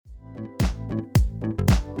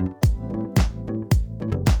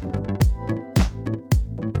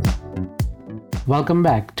Welcome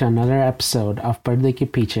back to another episode of Parde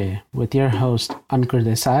Ke Piche with your host Ankur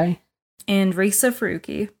Desai and Raisa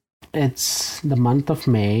Faruqi. It's the month of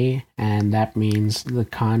May, and that means the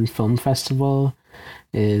Cannes Film Festival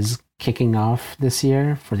is kicking off this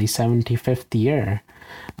year for the 75th year.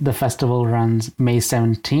 The festival runs May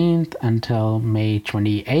 17th until May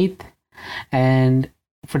 28th, and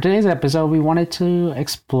for today's episode, we wanted to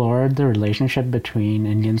explore the relationship between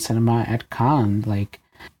Indian cinema at Cannes. Like,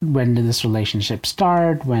 when did this relationship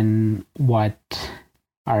start? What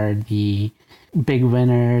are the big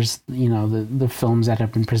winners? You know, the films that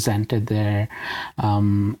have been presented there.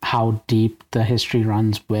 How deep the history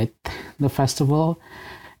runs with the festival,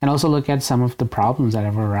 and also look at some of the problems that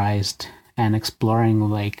have arisen and exploring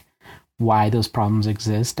like why those problems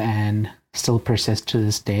exist and still persist to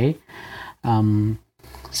this day.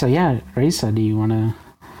 So yeah, Raisa, do you want to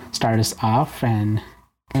start us off?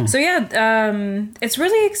 So it's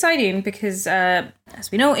really exciting because,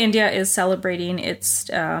 as we know, India is celebrating its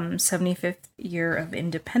 75th year of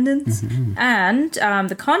independence, and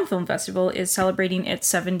the Cannes Film Festival is celebrating its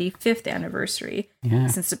 75th anniversary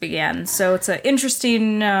since it began. So it's an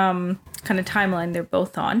interesting kind of timeline they're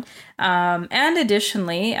both on. And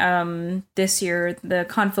additionally, this year, the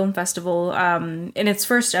Cannes Film Festival, in its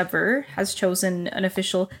first ever, has chosen an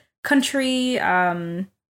official country of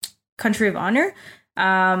honor,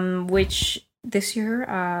 which this year,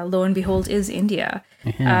 lo and behold, is India.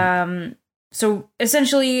 So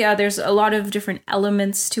essentially, there's a lot of different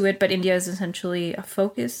elements to it, but India is essentially a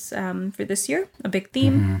focus for this year, a big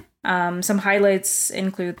theme. Some highlights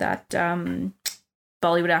include that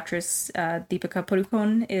Bollywood actress Deepika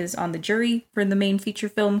Padukone is on the jury for the main feature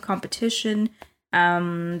film competition.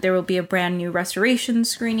 There will be a brand new restoration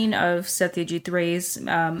screening of Satyajit Ray's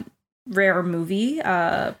rare movie,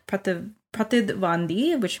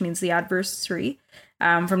 Pratidvandi, which means the adversary,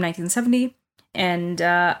 from 1970, and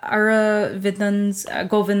Aravindan's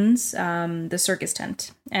Govind's The Circus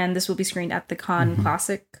Tent, and this will be screened at the Cannes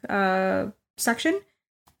Classic section.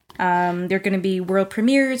 There are going to be world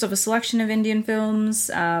premieres of a selection of Indian films,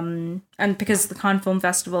 and because the Cannes Film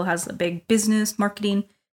Festival has a big business marketing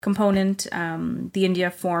component, the India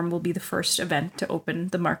Forum will be the first event to open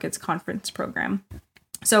the Markets Conference program.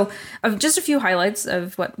 So just a few highlights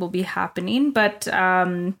of what will be happening, but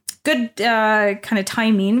good kind of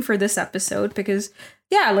timing for this episode because,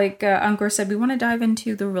 like Ankur said, we want to dive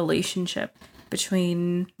into the relationship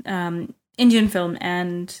between Indian film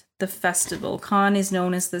and the festival. Cannes is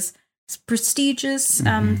known as this prestigious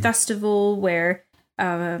festival where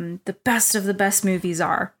the best of the best movies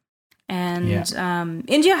are. And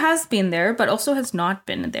India has been there, but also has not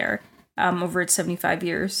been there over its 75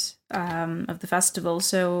 years of the festival.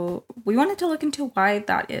 So we wanted to look into why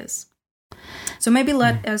that is. So maybe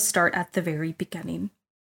let us start at the very beginning.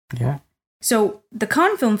 Yeah. So the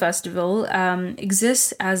Cannes Film Festival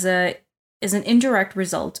exists as an indirect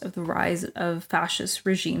result of the rise of fascist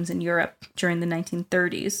regimes in Europe during the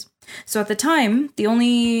 1930s. So at the time, the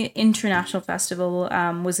only international festival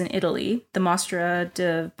was in Italy, the Mostra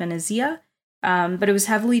di Venezia, but it was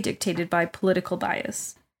heavily dictated by political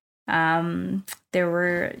bias. There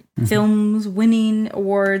were films winning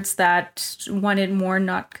awards that wanted more,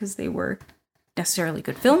 not because they were necessarily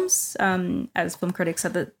good films, as film critics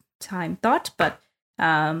at the time thought, but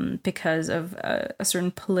because of a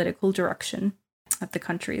certain political direction of the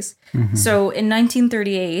countries. So in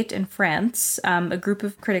 1938 in France, a group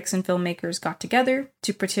of critics and filmmakers got together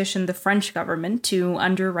to petition the French government to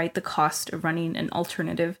underwrite the cost of running an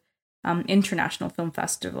alternative international film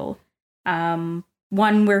festival.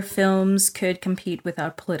 One where films could compete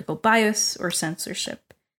without political bias or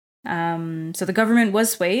censorship. So the government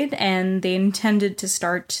was swayed, and they intended to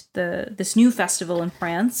start this new festival in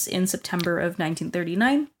France in September of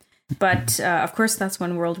 1939. But of course, that's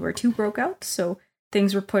when World War II broke out, so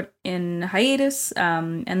things were put in hiatus.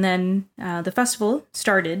 And then the festival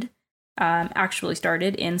actually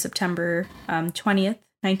started in September 20th,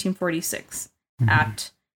 1946,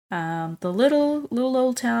 at the little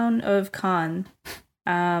old town of Cannes,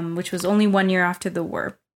 which was only 1 year after the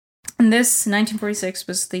war. And this 1946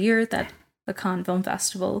 was the year that the Cannes Film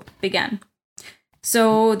Festival began.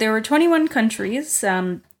 So there were 21 countries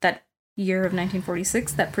that year of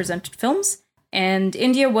 1946 that presented films, and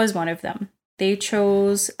India was one of them. They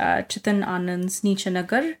chose Chitan Anand's Neeche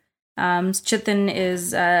Nagar. Chitan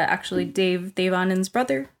is actually Dev Anand's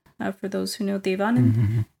brother, for those who know Dev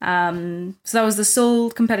Anand. So that was the sole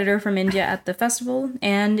competitor from India at the festival,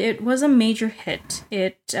 and it was a major hit.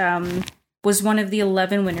 It was one of the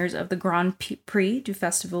 11 winners of the Grand Prix du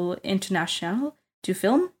Festival International du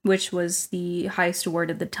Film, which was the highest award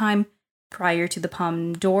at the time, prior to the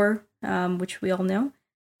Palme d'Or which we all know,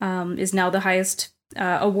 is now the highest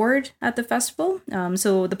award at the festival.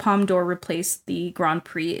 So the Palme d'Or replaced the Grand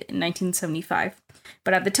Prix in 1975.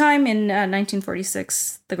 But at the time, in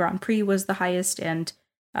 1946, the Grand Prix was the highest, and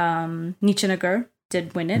Neecha Nagar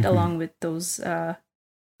did win it, along with those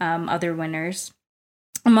other winners.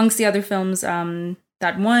 Amongst the other films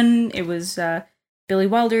that won, it was Billy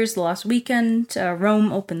Wilder's The Lost Weekend,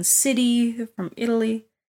 Rome Open City from Italy,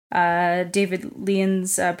 David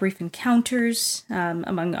Lean's Brief Encounters,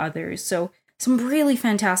 among others. So some really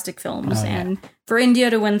fantastic films. Oh, yeah. And for India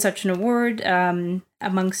to win such an award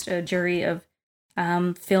amongst a jury of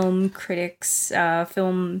film critics,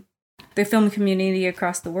 the film community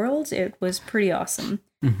across the world, it was pretty awesome.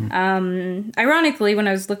 Ironically, when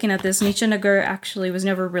I was looking at this, Neecha Nagar actually was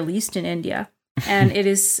never released in India. And it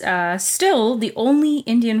is still the only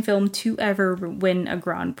Indian film to ever win a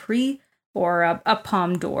Grand Prix or a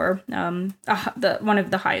Palme d'Or, one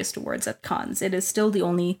of the highest awards at Cannes. It is still the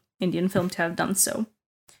only Indian film to have done so.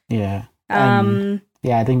 Yeah.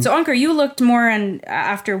 Yeah, I think so. Ankur, you looked more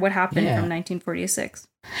after what happened from 1946.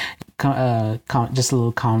 Just a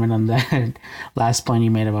little comment on that last point you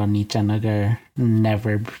made about Neecha Nagar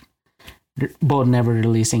never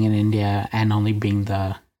releasing in India and only being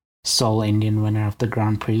the sole Indian winner of the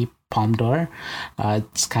Grand Prix Palme d'Or.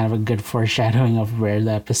 It's kind of a good foreshadowing of where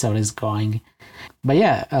the episode is going. But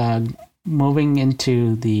yeah, moving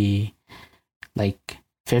into the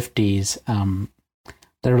 50s,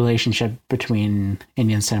 the relationship between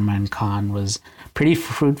Indian cinema and Cannes was pretty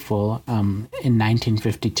fruitful. In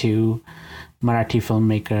 1952, Marathi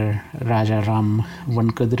filmmaker Raja Ram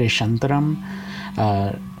Vankudre Shantaram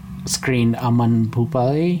screened Aman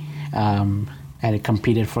Bhupali, and it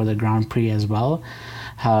competed for the Grand Prix as well.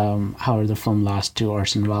 However, the film lost to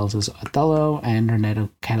Orson Welles' Othello and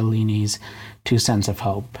Renato Catalini's Two Cents of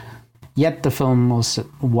Hope. Yet the film also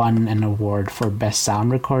won an award for Best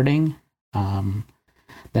Sound Recording.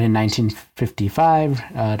 Then in 1955,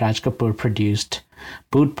 Raj Kapoor produced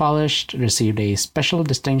Boot Polished, received a special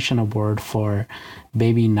distinction award for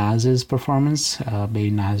Baby Naz's performance.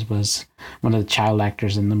 Baby Naz was one of the child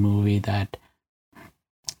actors in the movie that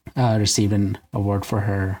received an award for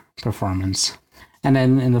her performance. And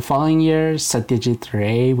then in the following year, Satyajit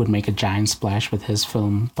Ray would make a giant splash with his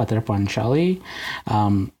film Patar Panchali.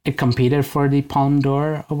 It competed for the Palme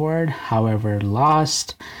d'Or award, however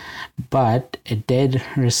lost, but it did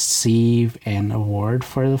receive an award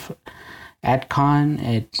at Cannes.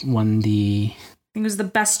 It won the... I think it was the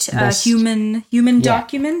best human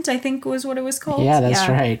document, I think was what it was called. Yeah, that's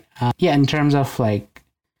right. In terms of the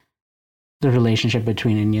relationship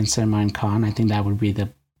between Indian cinema and Cannes, I think that would be the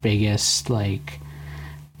biggest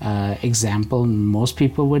example most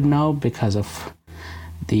people would know because of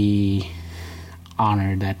the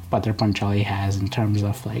honor that Patar Panchali has in terms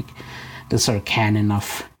of the sort of canon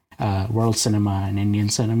of world cinema and Indian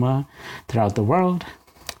cinema throughout the world.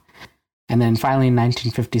 And then finally in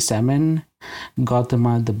 1957,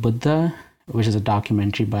 Gautama the Buddha, which is a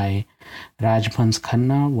documentary by Rajbhans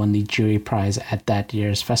Khanna, won the jury prize at that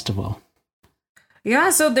year's festival.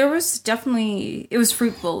 Yeah, so there was definitely, it was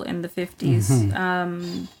fruitful in the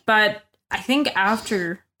 50s. But I think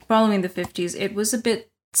following the 50s, it was a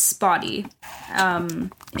bit spotty.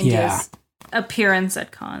 India's appearance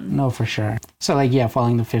at Cannes. No, for sure. So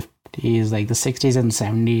following the 50s, the 60s and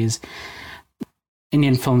 70s,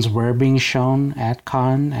 Indian films were being shown at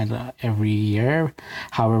Cannes every year.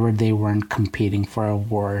 However, they weren't competing for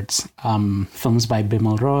awards. Films by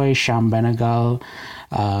Bimal Roy, Shyam Benegal,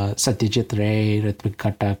 Satyajit Ray, Ritvik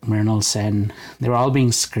Ghatak, Mrinal Sen, they were all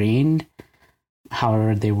being screened.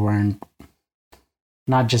 However, they weren't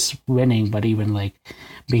not just winning, but even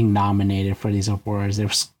being nominated for these awards. They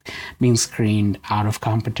were being screened out of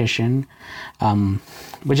competition,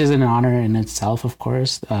 which is an honor in itself, of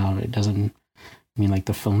course. It doesn't mean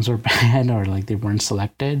the films were bad or they weren't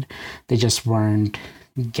selected. They just weren't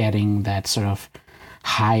getting that sort of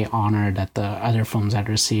high honor that the other films had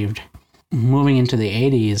received. Moving into the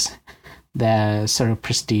 80s, the sort of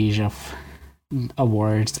prestige of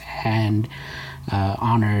awards and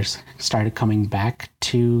honors started coming back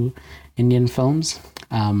to Indian films.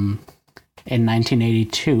 In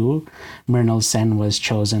 1982, Mrinal Sen was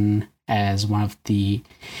chosen as one of the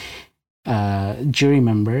jury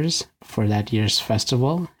members for that year's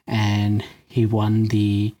festival, and he won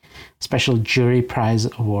the Special Jury Prize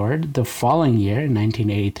Award the following year in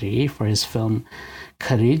 1983 for his film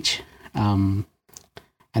Courage. And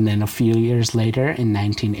then a few years later, in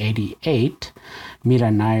 1988,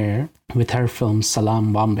 Meera Nair, with her film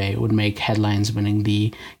Salaam Bombay, would make headlines winning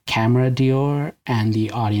the Camera d'Or and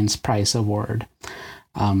the Audience Prize Award.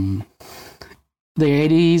 The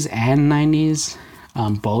 80s and 90s,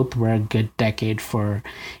 both were a good decade for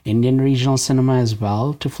Indian regional cinema as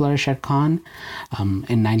well to flourish at Cannes.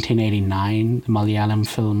 In 1989, the Malayalam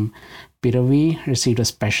film Piravi received a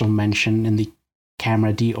special mention in the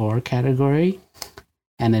Camera d'Or category.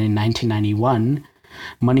 And then in 1991,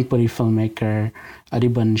 Manipuri filmmaker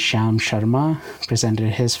Ariban Shyam Sharma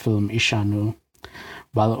presented his film Ishanu,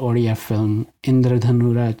 while Oriya film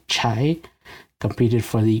Indradhanura Chai competed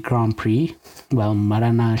for the Grand Prix, while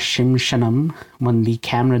Marana Shimshanam won the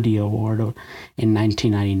Camera d'Or award in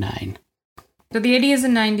 1999. So the 80s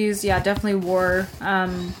and 90s, yeah, definitely were,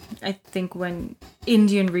 I think, when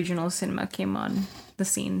Indian regional cinema came on the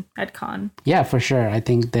scene at Cannes. Yeah, for sure. I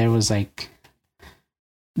think this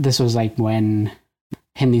was like when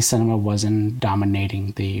Hindi cinema wasn't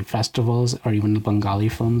dominating the festivals or even the Bengali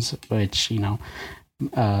films, which, someone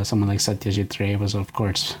like Satyajit Ray was, of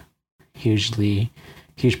course, huge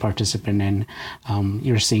participant in.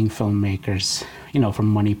 You're seeing filmmakers,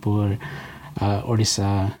 from Manipur,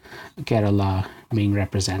 Odisha, Kerala being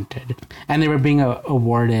represented. And they were being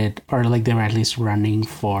awarded, or like they were at least running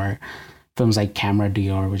for films like Camera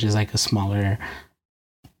d'Or, which is like a smaller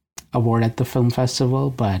award at the film festival,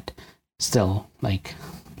 but still like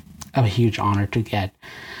a huge honor to get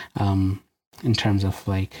in terms of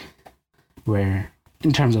like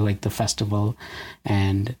the festival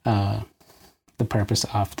and the purpose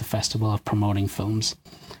of the festival of promoting films.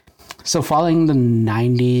 So following the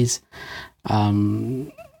 90s,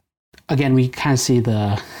 again, we kind of see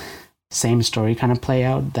the same story kind of play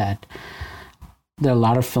out, that there are a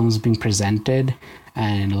lot of films being presented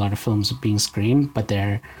and a lot of films being screened, but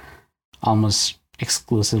they're almost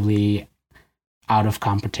exclusively out of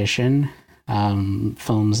competition.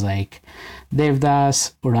 Films like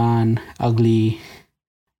Devdas, Udan, Ugly,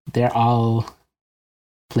 they're all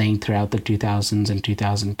playing throughout the 2000s and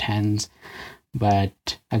 2010s,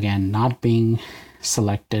 but again, not being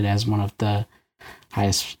selected as one of the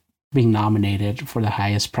highest, being nominated for the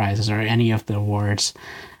highest prizes or any of the awards.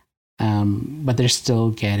 But they're still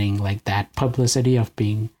getting like that publicity of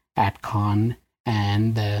being at Cannes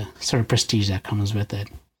and the sort of prestige that comes with it.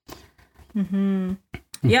 Mm-hmm.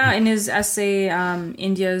 Yeah, in his essay,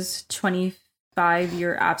 India's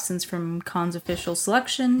 25-year absence from Cannes' official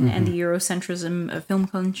selection and the Eurocentrism of film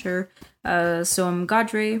culture, Soham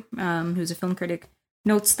Gadre, who's a film critic,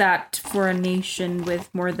 notes that for a nation with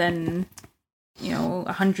more than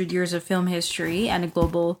 100 years of film history and a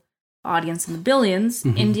global audience in the billions,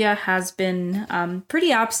 India has been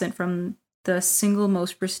pretty absent from the single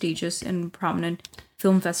most prestigious and prominent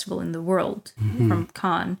film festival in the world, from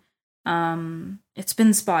Cannes. It's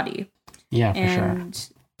been spotty. Yeah, for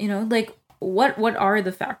sure. Like what are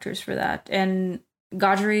the factors for that? And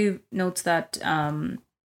Gadre notes that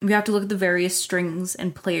we have to look at the various strings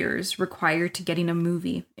and players required to getting a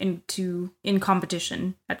movie in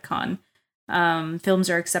competition at Cannes. Films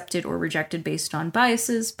are accepted or rejected based on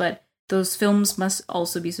biases, but those films must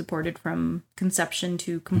also be supported from conception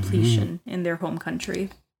to completion in their home country.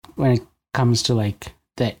 When it comes to like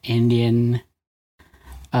the Indian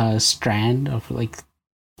strand of like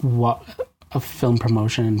what of film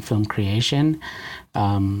promotion and film creation,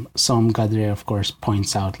 Soham Gadre, of course,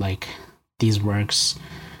 points out like these works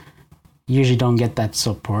usually don't get that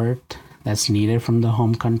support that's needed from the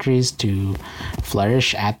home countries to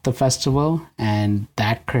flourish at the festival. And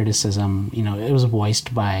that criticism, it was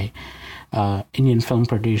voiced by Indian film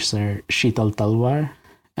producer Sheetal Talwar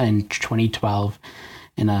in 2012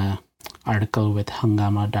 in an article with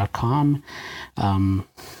Hungama.com.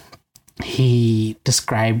 He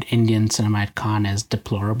described Indian cinema at Cannes as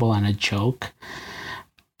deplorable and a joke.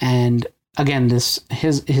 And again,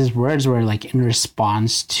 his words were like in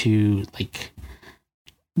response to like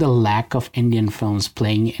the lack of Indian films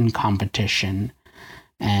playing in competition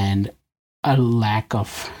and a lack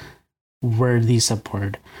of worthy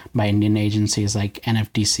support by Indian agencies like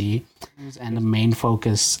NFDC. And the main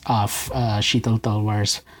focus of Sheetal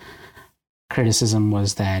Talwar's criticism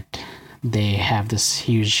was that they have this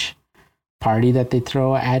huge party that they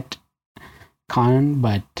throw at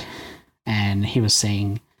Cannes, and he was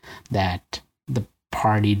saying that the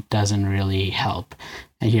party doesn't really help.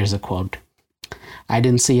 And here's a quote: "I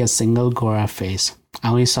didn't see a single Gora face. I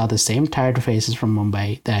only saw the same tired faces from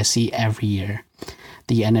Mumbai that I see every year.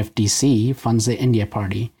 The NFDC funds the India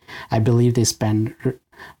Party. I believe they spend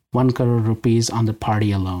 1 crore rupees on the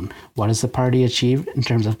party alone. What has the party achieved in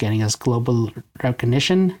terms of getting us global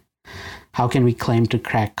recognition? How can we claim to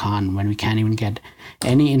crack Cannes when we can't even get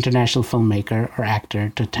any international filmmaker or actor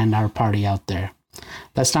to attend our party out there?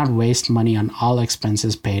 Let's not waste money on all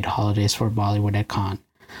expenses paid holidays for Bollywood at Cannes.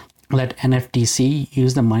 let NFDC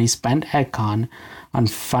use the money spent at Cannes on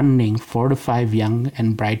funding 4 to 5 young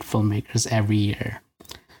and bright filmmakers every year.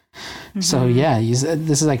 So yeah,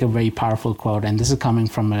 this is like a very powerful quote, and this is coming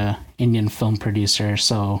from a Indian film producer,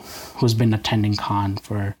 so who's been attending Cannes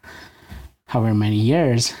for however many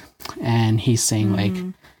years, and he's saying like,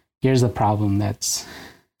 here's the problem that's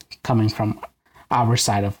coming from our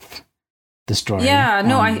side of the story. Yeah,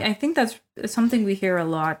 no, I think that's something we hear a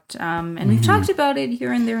lot, and we've talked about it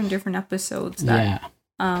here and there in different episodes. That,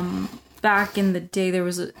 back in the day, there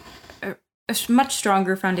was a much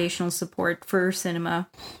stronger foundational support for cinema,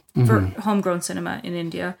 for homegrown cinema in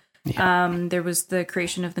India. Yeah. There was the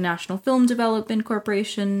creation of the National Film Development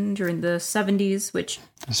Corporation during the 70s, which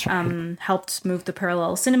helped move the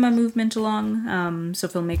parallel cinema movement along. So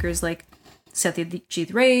filmmakers like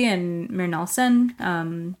Satyajit Ray and Mrinal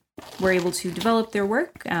Sen were able to develop their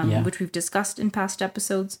work, which we've discussed in past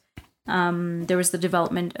episodes. There was the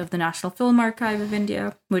development of the National Film Archive of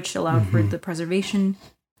India, which allowed for the preservation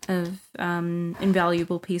of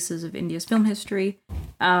invaluable pieces of India's film history.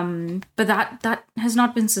 But that has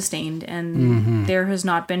not been sustained, and there has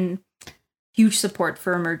not been huge support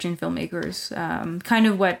for emerging filmmakers. Kind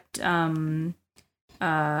of what Talwar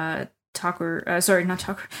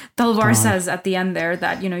says at the end there,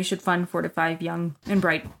 that, you should fund 4 to 5 young and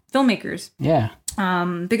bright filmmakers. Yeah.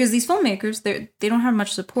 Because these filmmakers, they don't have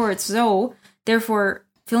much support, so therefore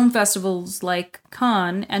film festivals like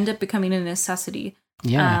Cannes end up becoming a necessity.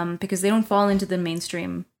 Yeah. Because they don't fall into the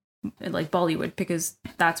mainstream like Bollywood, because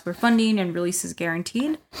that's where funding and release is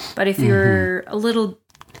guaranteed. But if you're a little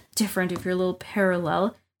different, if you're a little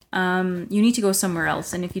parallel, you need to go somewhere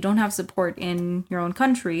else. And if you don't have support in your own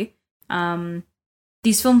country,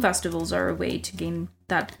 these film festivals are a way to gain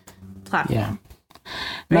that platform.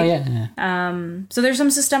 Yeah. Right? So there's some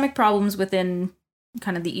systemic problems within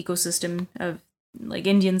kind of the ecosystem of like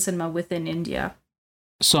Indian cinema within India.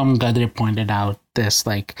 Som Gadre pointed out this,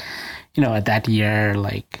 like, at that year,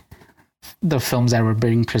 like, the films that were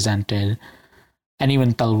being presented, and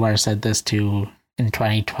even Talwar said this too in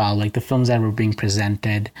 2012, like, the films that were being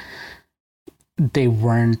presented, they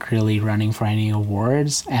weren't really running for any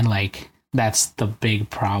awards, and, like, that's the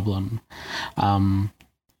big problem.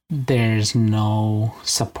 There's no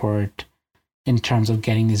support in terms of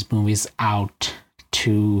getting these movies out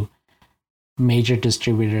to major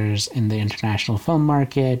distributors in the international film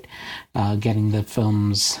market, getting the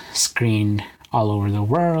films screened all over the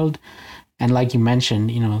world. And like you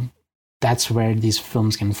mentioned, that's where these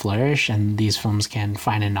films can flourish and these films can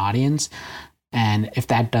find an audience. And if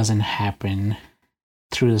that doesn't happen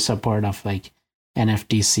through the support of like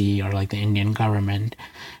NFDC or like the Indian government,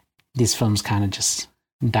 these films kind of just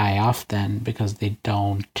die off then, because they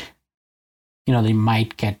don't, they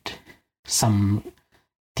might get some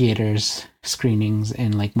theaters screenings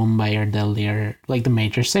in like Mumbai or Delhi or like the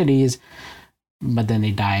major cities, but then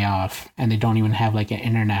they die off and they don't even have like an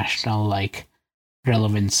international like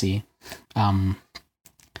relevancy. So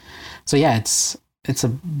yeah, it's a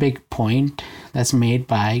big point that's made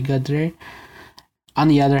by Gadre. On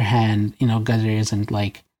the other hand, Gadre isn't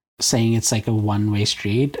like saying it's like a one-way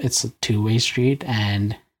street, it's a two-way street.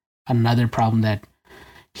 And another problem that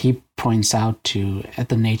he points out to at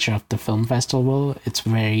the nature of the film festival, it's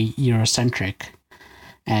very Eurocentric,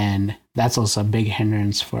 and that's also a big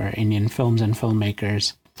hindrance for Indian films and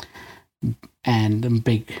filmmakers. And the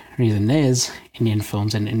big reason is Indian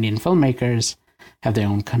films and Indian filmmakers have their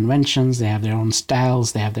own conventions, they have their own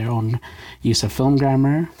styles, they have their own use of film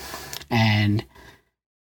grammar, and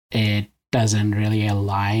it doesn't really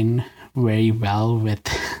align very well with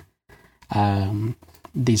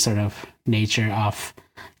the sort of nature of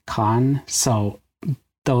Cannes. So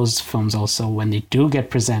those films also, when they do get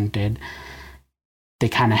presented, they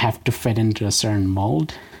kind of have to fit into a certain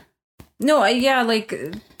mold. No, like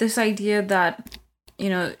this idea that,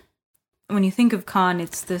 when you think of Cannes,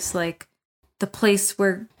 it's this like the place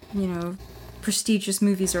where, prestigious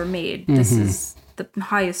movies are made. This is the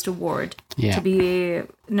highest award to be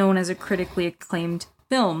known as a critically acclaimed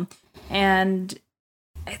film. And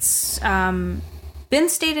it's been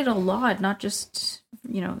stated a lot, not just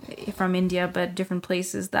from India, but different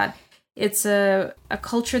places, that it's a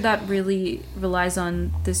culture that really relies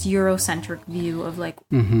on this Eurocentric view of like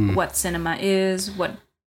what cinema is, what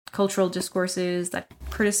cultural discourse is, that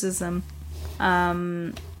criticism.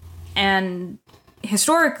 And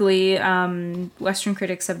historically, Western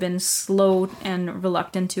critics have been slow and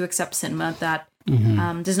reluctant to accept cinema that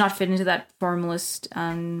does not fit into that formalist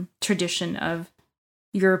tradition of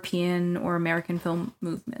European or American film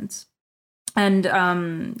movements. And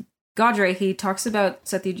Gadre, he talks about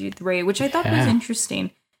Satyajit Ray, which I thought was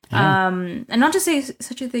interesting. Yeah. And not to say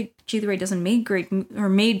Satyajit Ray doesn't made great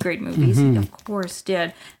movies. He of course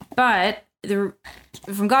did, but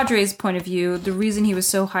from Godre's point of view, the reason he was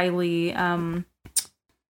so highly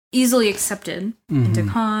easily accepted into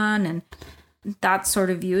Cannes and that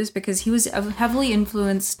sort of view is because he was heavily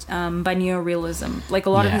influenced by neorealism. Like a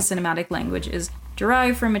lot of his cinematic language is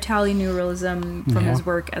derived from Italian neorealism from his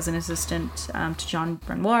work as an assistant to Jean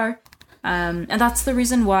Renoir. And that's the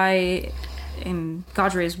reason why, in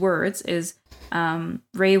Godre's words, is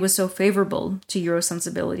Ray was so favorable to Euro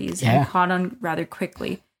sensibilities and caught on rather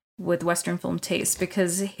quickly with Western film taste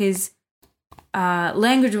because his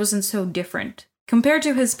language wasn't so different compared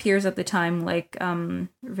to his peers at the time, like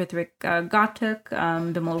Hrithik Ghatak,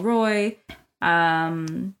 Bimal Roy,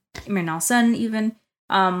 Mrinal Sen even.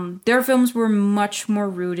 Their films were much more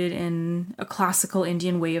rooted in a classical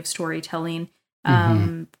Indian way of storytelling,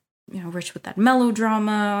 rich with that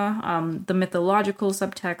melodrama, the mythological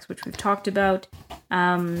subtext, which we've talked about.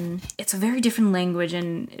 It's a very different language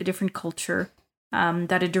and a different culture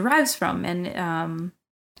that it derives from, and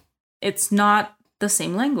it's not the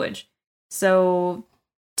same language. So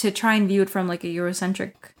to try and view it from like a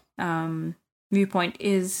Eurocentric viewpoint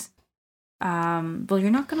is, well, you're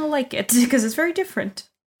not going to like it because it's very different.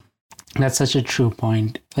 That's such a true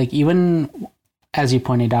point. Like, even as you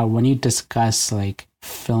pointed out, when you discuss like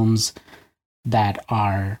films that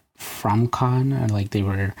are from Cannes or like they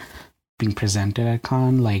were being presented at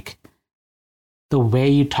Cannes, like the way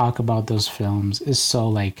you talk about those films is so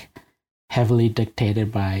like heavily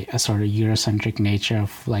dictated by a sort of Eurocentric nature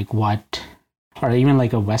of like what, or even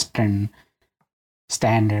like a Western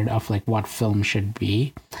standard of like what film should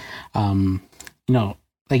be.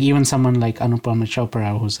 Like even someone like Anupama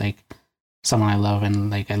Chopra, who's like someone I love and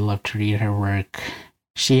like I love to read her work.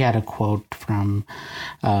 She had a quote from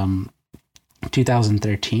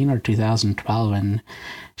 2013 or 2012, and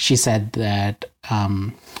she said that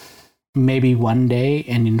maybe one day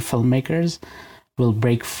Indian filmmakers will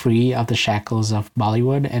break free of the shackles of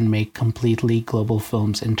Bollywood and make completely global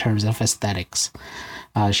films in terms of aesthetics.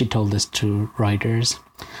 She told this to Reuters.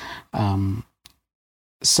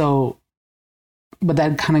 But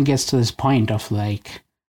that kind of gets to this point of like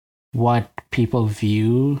what people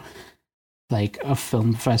view like a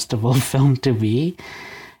film festival film to be.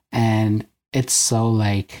 And it's so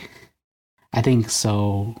like, I think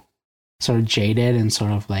so sort of jaded and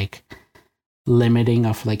sort of like limiting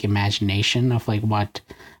of like imagination of like what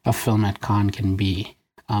a film at Cannes can be.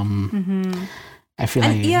 I feel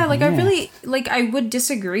I really like I would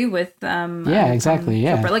disagree with exactly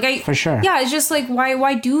Chopra. Like for sure it's just like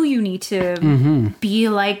why do you need to be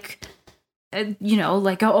like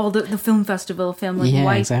like all the film festival film, like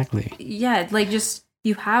why exactly like just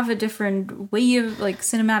you have a different way of like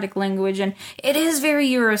cinematic language and it is very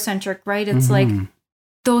Eurocentric, right? It's like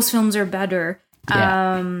those films are better.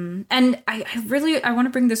 And I want to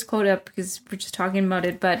bring this quote up because we're just talking about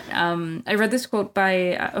it, but I read this quote by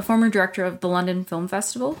a former director of the London Film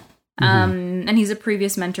Festival, and he's a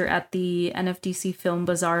previous mentor at the NFDC Film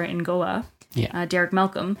Bazaar in Goa, Derek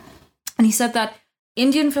Malcolm, and he said that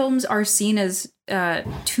Indian films are seen as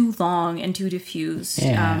too long and too diffuse.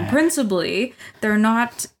 Principally, they're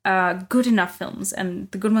not good enough films, and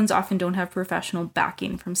the good ones often don't have professional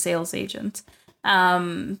backing from sales agents.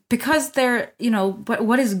 Because they're,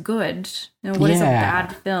 what is good? What is a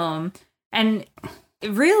bad film? And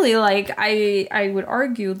really, like, I would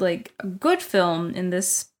argue, like, a good film in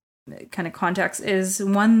this kind of context is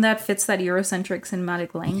one that fits that Eurocentric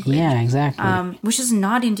cinematic language. Yeah, exactly. Which is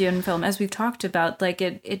not Indian film, as we've talked about. Like,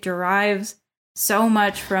 it derives so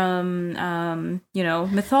much from,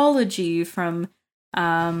 mythology, from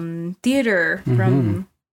theater, from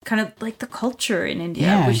kind of like the culture in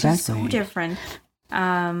India, which is so different.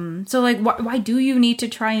 So like, why do you need to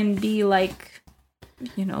try and be like,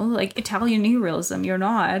 like Italian neorealism? You're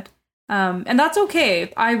not. And that's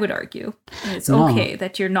okay, I would argue. It's okay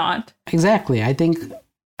that you're not. Exactly. I think,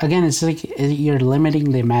 again, it's like you're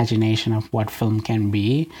limiting the imagination of what film can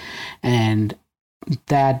be, and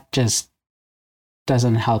that just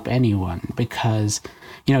doesn't help anyone because,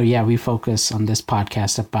 we focus on this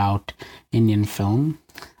podcast about Indian film.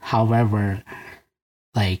 However,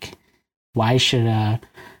 like, why should a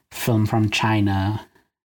film from China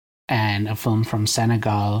and a film from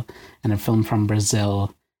Senegal and a film from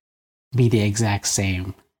Brazil be the exact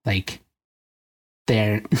same? Like,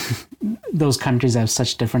 those countries have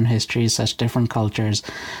such different histories, such different cultures,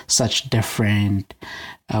 such different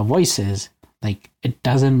voices. Like, it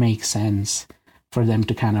doesn't make sense for them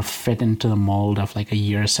to kind of fit into the mold of like a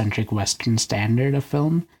Eurocentric Western standard of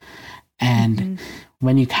film. And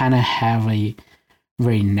when you kind of have a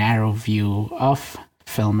very narrow view of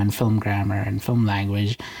film and film grammar and film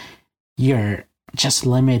language, you're just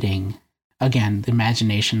limiting, again, the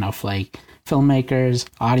imagination of like filmmakers,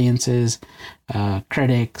 audiences,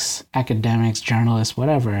 critics, academics, journalists,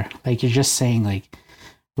 whatever. Like, you're just saying like,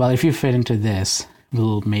 well, if you fit into this,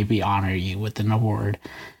 we'll maybe honor you with an award,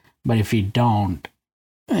 but if you don't,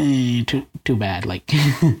 too bad. Like,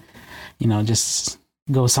 just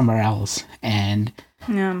go somewhere else. And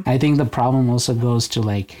Yeah. I think the problem also goes to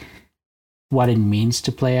like what it means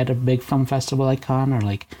to play at a big film festival like Cannes or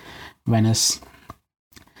like Venice.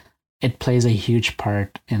 It plays a huge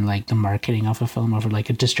part in like the marketing of a film or like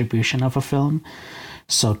a distribution of a film.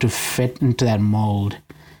 So to fit into that mold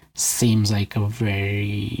seems like a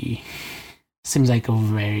very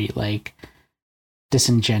like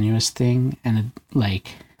disingenuous thing, and it,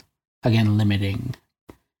 like, again, limiting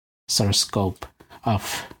sort of scope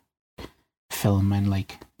of film and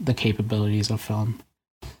like the capabilities of film.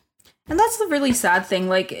 And that's the really sad thing.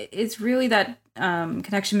 Like, it's really that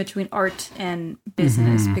connection between art and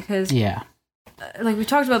business, because Yeah. like we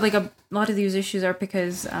talked about, like a lot of these issues are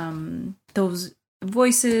because those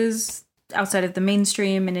voices outside of the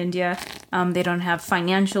mainstream in India, they don't have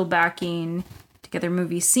financial backing to get their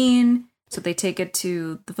movie seen, so they take it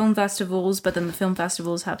to the film festivals, but then the film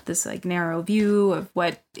festivals have this like narrow view of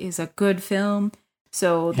what is a good film,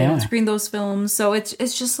 so they don't screen those films. So it's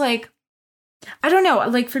just like, I don't know,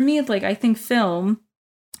 like for me, like I think film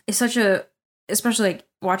is such a, especially like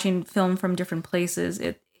watching film from different places,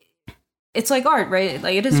 it's like art, right?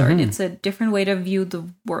 Like it is art. It's a different way to view the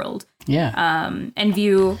world. Yeah. And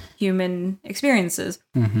view human experiences.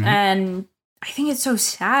 And I think it's so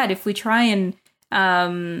sad if we try and,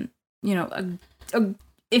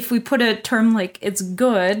 if we put a term like it's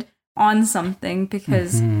good on something,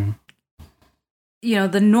 because,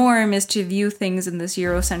 the norm is to view things in this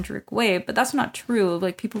Eurocentric way, but that's not true.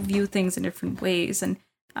 Like, people view things in different ways, and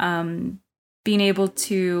being able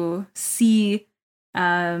to see,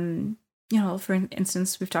 for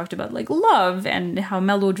instance, we've talked about like love and how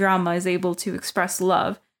melodrama is able to express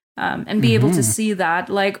love, and be able to see that,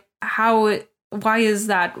 like, why is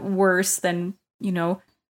that worse than,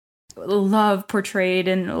 love portrayed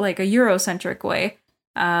in like a Eurocentric way?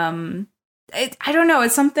 I don't know.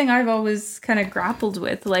 It's something I've always kind of grappled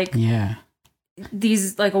with. Like,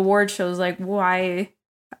 these like award shows, like, why?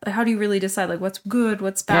 How do you really decide like what's good,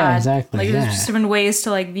 what's bad? Yeah, exactly. Like, there's just different ways to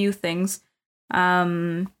like view things.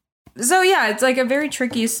 So yeah, it's like a very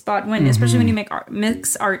tricky spot when, especially when you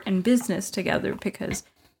mix art and business together, because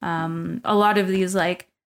a lot of these, like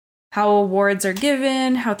how awards are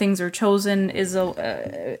given, how things are chosen, is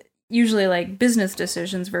usually like business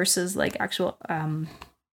decisions versus like actual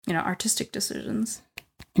artistic decisions.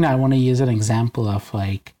 I want to use an example of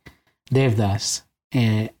like Devdas.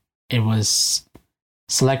 It was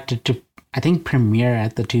selected to, I think, premiere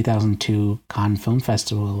at the 2002 Cannes Film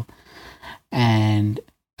Festival, and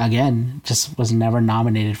again, just was never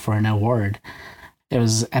nominated for an award. It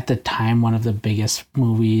was at the time one of the biggest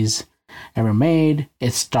movies ever made.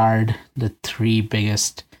 It starred the three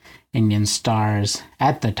biggest Indian stars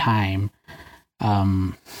at the time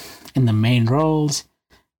in the main roles.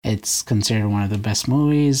 It's considered one of the best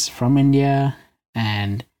movies from India,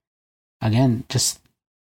 and again, just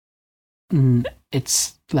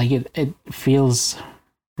it's like it feels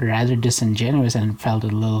rather disingenuous, and it felt a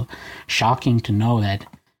little shocking to know that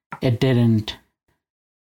it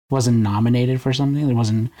wasn't nominated for something. It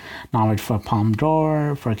wasn't nominated for Palme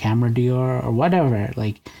d'Or, for Camera d'Or, or whatever.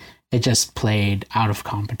 Like, it just played out of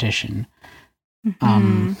competition.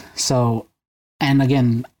 So, and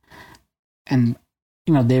again, and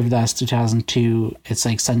Devdas 2002, it's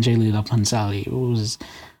like Sanjay Leela Bhansali, who was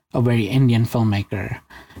a very Indian filmmaker.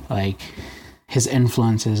 Like, his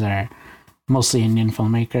influences are mostly Indian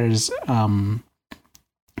filmmakers.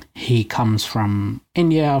 He comes from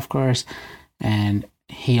India, of course, and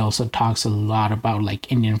he also talks a lot about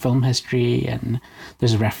like Indian film history, and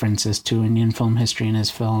there's references to Indian film history in his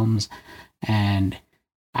films. And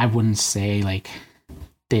I wouldn't say like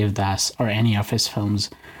Devdas or any of his films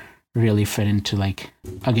really fit into like,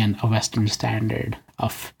 again, a Western standard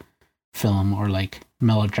of film or like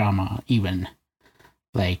melodrama even.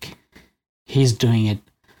 Like, he's doing it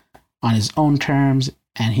on his own terms,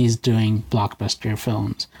 and he's doing blockbuster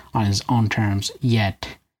films on his own terms,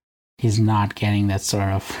 yet he's not getting that sort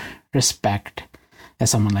of respect as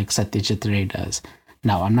someone like Satyajit Ray does.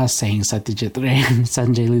 Now, I'm not saying Satyajit Ray and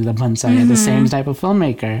Sanjay Leela Bhansali are the same type of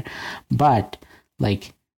filmmaker, but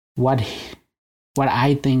like what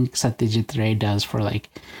I think Satyajit Ray does for like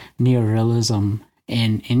neorealism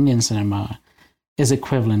in Indian cinema is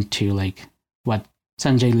equivalent to like what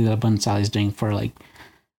Sanjay Leela Bhansali is doing for like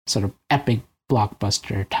sort of epic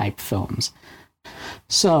blockbuster type films.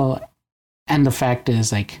 So, and the fact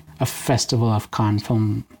is, like, a festival of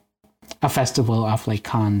like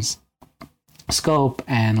Cannes scope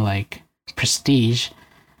and like prestige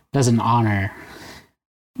doesn't honor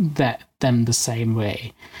them the same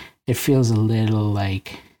way. It feels a little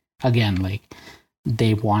like, again, like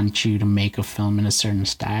they want you to make a film in a certain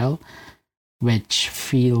style, which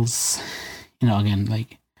feels, again,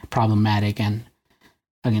 like problematic and,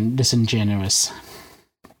 again, disingenuous.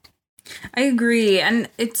 I agree. And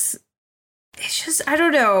it's just, I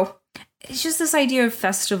don't know. It's just this idea of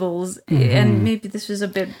festivals, and maybe this is a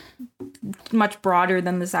bit much broader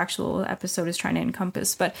than this actual episode is trying to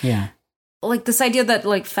encompass, but yeah, like this idea that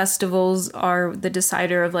like festivals are the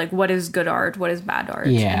decider of like what is good art, what is bad art.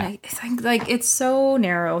 Yeah. And I think like it's so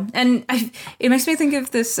narrow, and it makes me think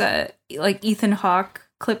of this like Ethan Hawke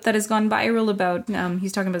clip that has gone viral about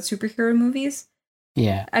he's talking about superhero movies.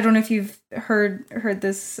 Yeah, I don't know if you've heard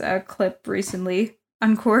this clip recently.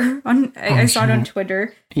 I saw it on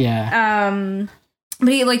Twitter. Yeah. But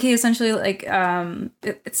he essentially like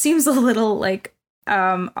it seems a little like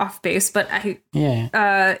off base, but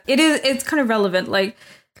it's kind of relevant. Like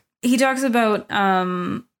he talks about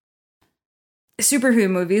superhero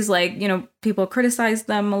movies, like, people criticize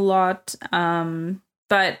them a lot,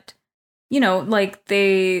 but like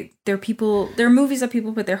they're movies that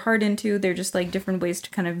people put their heart into. They're just like different ways to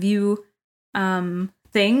kind of view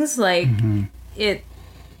things. Like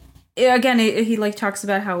he like talks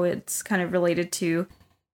about how it's kind of related to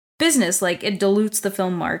business. Like it dilutes the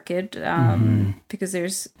film market because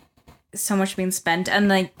there's so much being spent, and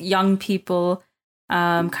like young people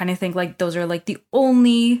kind of think like those are like the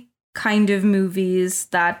only kind of movies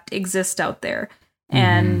that exist out there.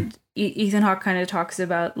 And Ethan Hawke kind of talks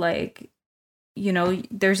about like,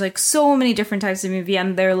 there's like so many different types of movie,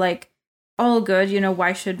 and they're like all good.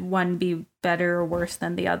 Why should one be better or worse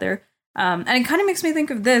than the other? And it kind of makes me think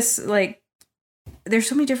of this, like, there's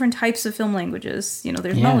so many different types of film languages.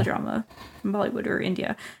 There's melodrama from Bollywood or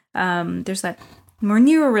India. There's that more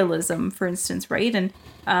neorealism, for instance, right? And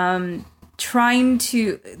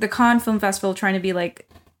the Cannes Film Festival trying to be like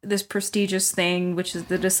this prestigious thing, which is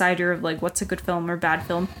the decider of like what's a good film or bad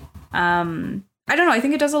film. I don't know. I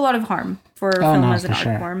think it does a lot of harm for film as an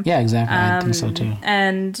art form. Yeah, exactly. I think so too.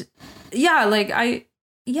 And yeah, like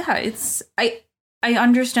I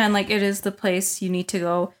understand, like, it is the place you need to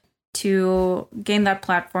go to gain that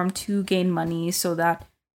platform, to gain money, so that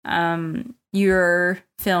your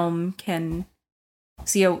film can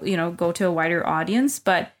go to a wider audience.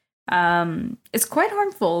 But it's quite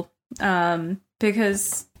harmful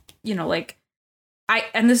because,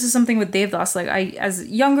 and this is something with Devdas, like as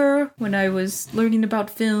younger, when I was learning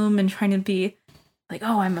about film and trying to be like,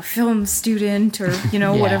 oh, I'm a film student or,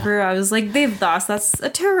 whatever. I was like, Devdas, that's a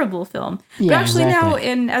terrible film. Yeah, but actually exactly. now,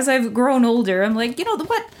 and as I've grown older, I'm like,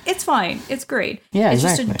 what? It's fine. It's great. Yeah, it's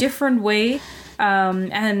exactly. just a different way.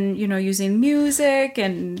 And, using music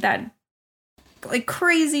and that like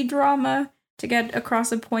crazy drama to get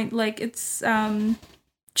across a point. Like it's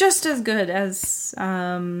just as good as,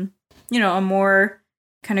 a more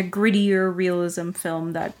kind of grittier realism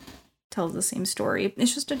film that tells the same story.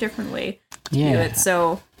 It's just a different way to do it.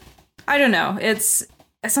 So I don't know. It's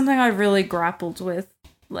something I've really grappled with,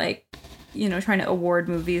 like, trying to award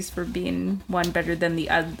movies for being one better than the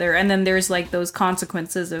other. And then there's like those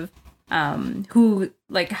consequences of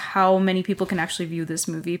how many people can actually view this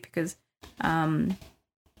movie because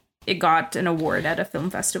it got an award at a film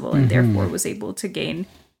festival and therefore was able to gain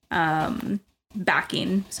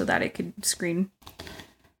backing so that it could screen,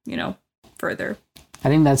 further. I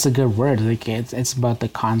think that's a good word. Like it's about the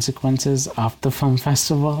consequences of the film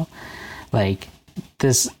festival. Like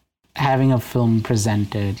this, having a film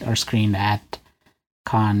presented or screened at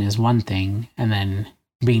Cannes is one thing, and then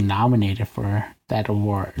being nominated for that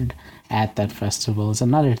award at that festival is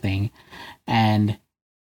another thing. And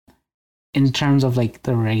in terms of like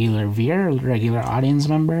the regular viewer, regular audience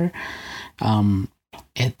member,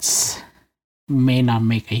 it's may not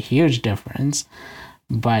make a huge difference,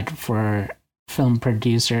 but for film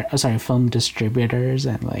distributors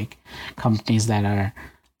and like companies that are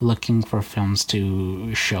looking for films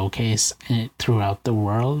to showcase it throughout the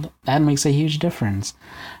world, that makes a huge difference.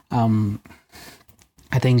 I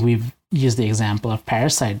think we've used the example of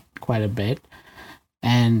Parasite quite a bit,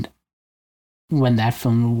 and when that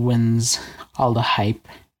film wins all the hype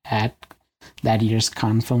at that year's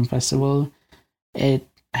Cannes Film Festival, it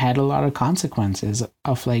had a lot of consequences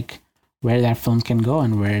of like where that film can go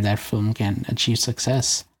and where that film can achieve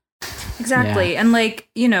success. Exactly. Yeah. And like,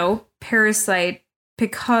 Parasite,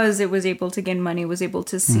 because it was able to gain money, was able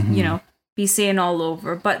to see, be seen all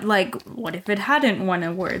over. But like, what if it hadn't won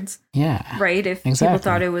awards? Yeah. Right? If people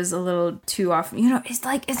thought it was a little too often,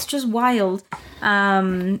 it's just wild.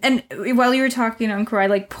 And while you were talking, Ankur, I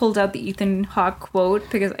like pulled out the Ethan Hawke quote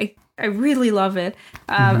because I really love it.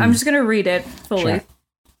 I'm just gonna read it fully.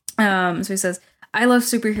 Sure. So he says, "I love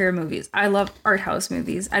superhero movies. I love art house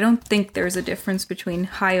movies. I don't think there's a difference between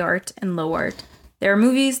high art and low art. There are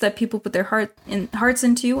movies that people put their hearts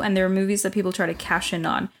into, and there are movies that people try to cash in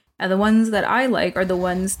on. And the ones that I like are the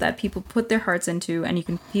ones that people put their hearts into, and you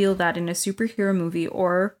can feel that in a superhero movie,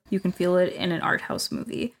 or you can feel it in an art house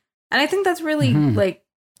movie." And I think that's really like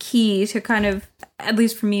key to kind of, at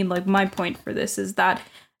least for me, like my point for this is that,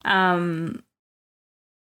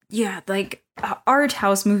 like art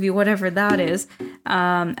house movie, whatever that is,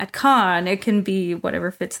 at Cannes, it can be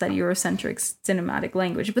whatever fits that Eurocentric cinematic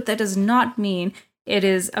language, but that does not mean it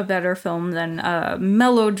is a better film than a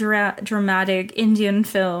melodramatic Indian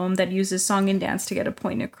film that uses song and dance to get a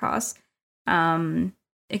point across.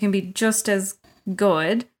 It can be just as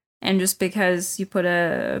good, and just because you put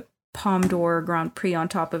a Palme d'Or Grand Prix on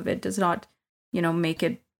top of it does not, make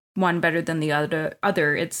it one better than the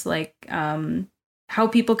other. It's like how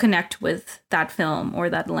people connect with that film or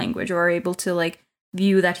that language, or are able to like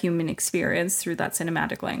view that human experience through that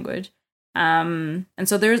cinematic language. And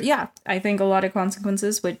so there's, I think a lot of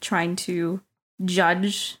consequences with trying to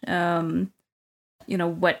judge, what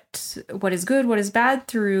is good, what is bad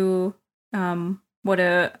through, what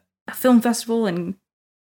a film festival in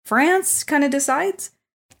France kind of decides,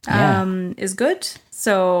 is good.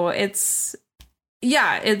 So it's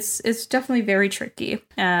definitely very tricky.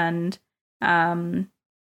 And, I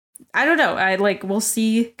don't know. We'll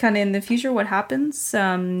see kind of in the future what happens,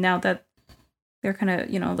 now that they're kind of,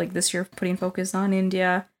 like this year putting focus on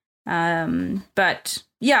India. But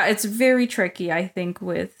yeah, it's very tricky, I think,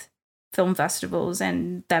 with film festivals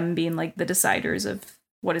and them being like the deciders of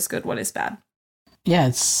what is good, what is bad.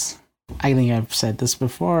 Yeah, I think I've said this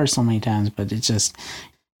before so many times, but it's just,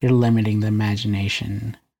 you're limiting the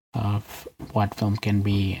imagination of what film can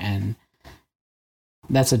be. And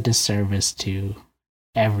that's a disservice to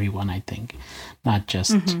everyone, I think. Not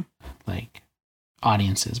just like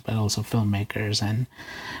audiences, but also filmmakers and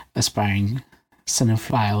aspiring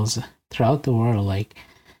cinephiles throughout the world. Like,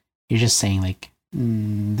 you're just saying like,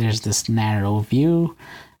 there's this narrow view,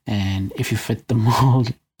 and if you fit the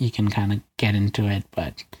mold, you can kind of get into it,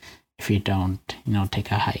 but if you don't,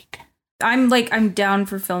 take a hike. I'm down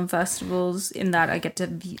for film festivals in that I get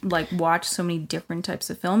to watch so many different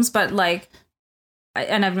types of films, but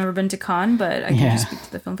and I've never been to Cannes, but I can just speak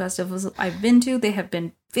to the film festivals I've been to. They have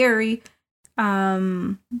been very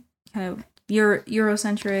kind of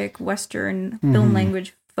Eurocentric, Western film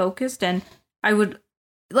language focused. And I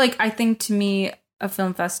think to me, a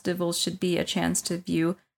film festival should be a chance to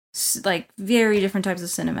view very different types of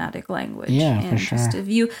cinematic language. Yeah, and for sure. Just to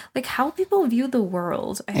view how people view the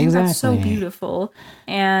world. I think that's so beautiful.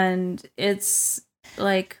 And it's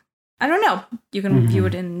I don't know, you can view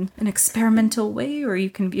it in an experimental way, or you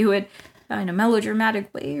can view it in a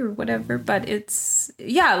melodramatic way, or whatever. But it's,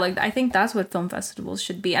 I think that's what film festivals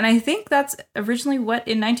should be. And I think that's originally what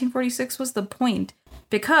in 1946 was the point,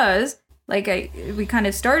 because we kind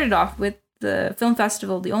of started off with the film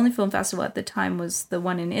festival. The only film festival at the time was the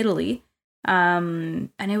one in Italy. And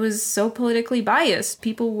it was so politically biased.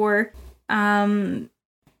 People were, films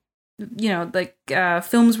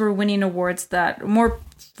were winning awards that more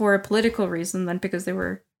for a political reason than because they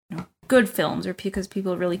were good films, or because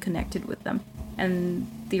people really connected with them. And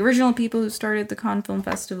the original people who started the Cannes Film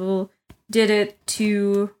Festival did it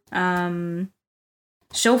to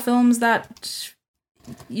show films that,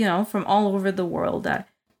 from all over the world, that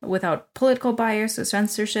without political bias or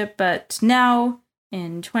censorship. But now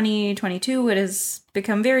in 2022, it has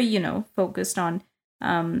become very, focused on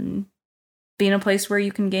being a place where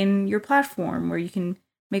you can gain your platform, where you can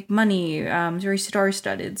make money. It's very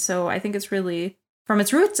star-studded. So I think it's really, from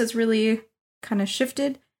its roots, it's really kind of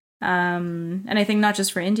shifted. And I think not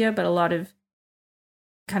just for India, but a lot of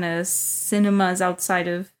kind of cinemas outside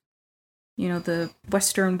of, the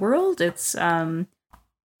Western world. It's been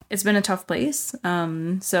a tough place.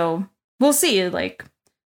 So we'll see, kind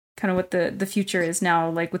of what the future is now,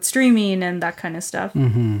 with streaming and that kind of stuff.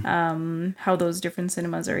 How those different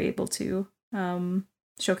cinemas are able to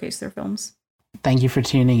showcase their films. Thank you for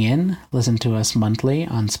tuning in. Listen to us monthly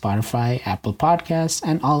on Spotify, Apple Podcasts,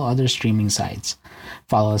 and all other streaming sites.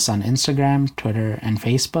 Follow us on Instagram, Twitter, and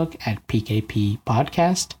Facebook at PKP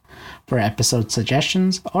Podcast. For episode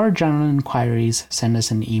suggestions or general inquiries, send us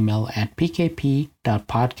an email at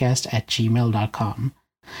pkp.podcast@gmail.com.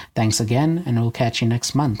 Thanks again, and we'll catch you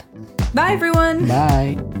next month. Bye, everyone.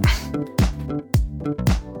 Bye.